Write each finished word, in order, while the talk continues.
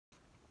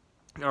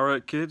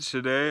Alright kids,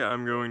 today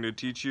I'm going to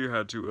teach you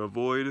how to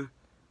avoid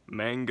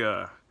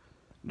manga.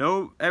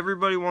 No,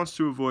 everybody wants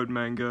to avoid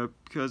manga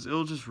because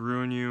it'll just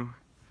ruin you.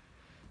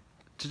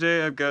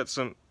 Today I've got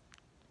some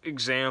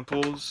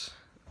examples,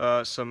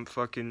 some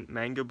fucking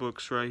manga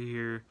books right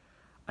here.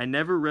 I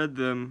never read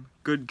them,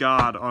 good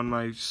God on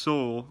my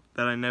soul,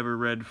 that I never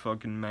read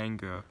fucking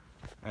manga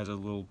as a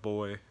little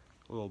boy,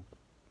 a little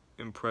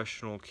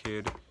impressionable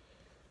kid.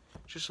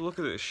 Just look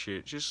at this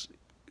shit,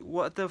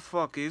 what the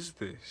fuck is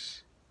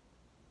this?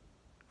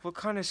 What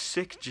kind of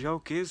sick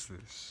joke is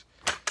this?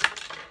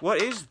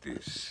 What is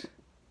this?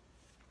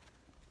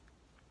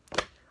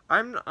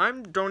 I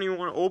don't even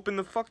want to open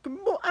the fucking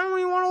book. I don't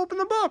even want to open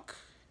the book.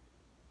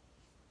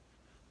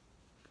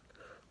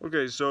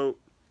 Okay, so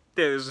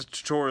there's a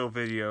tutorial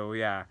video,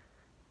 yeah.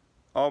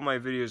 All my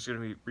videos are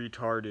gonna be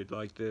retarded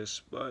like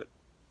this, but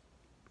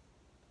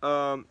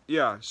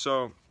yeah,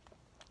 so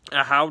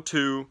how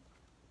to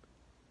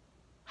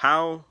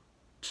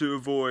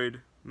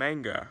avoid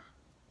manga.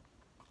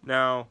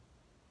 Now,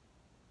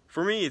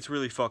 for me, it's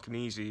really fucking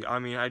easy. I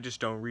mean, I just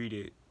don't read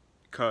it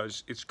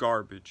because it's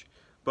garbage.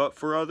 But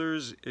for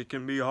others, it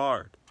can be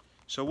hard.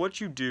 So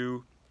what you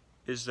do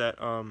is that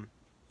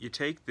you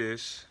take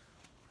this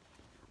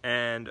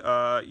and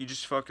you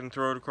just fucking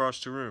throw it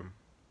across the room.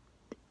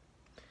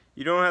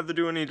 You don't have to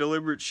do any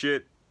deliberate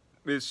shit.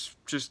 It's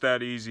just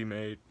that easy,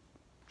 mate.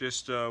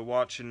 Just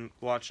watch and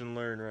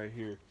learn right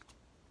here.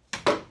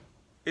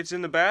 It's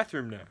in the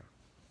bathroom now.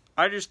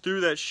 I just threw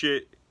that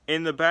shit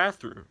in the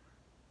bathroom.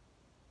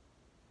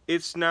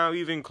 It's now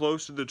even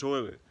close to the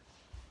toilet.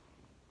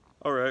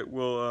 Alright,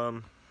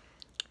 well,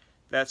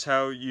 that's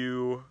how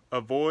you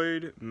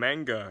avoid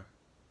manga.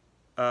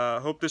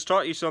 Hope this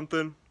taught you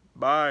something.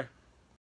 Bye.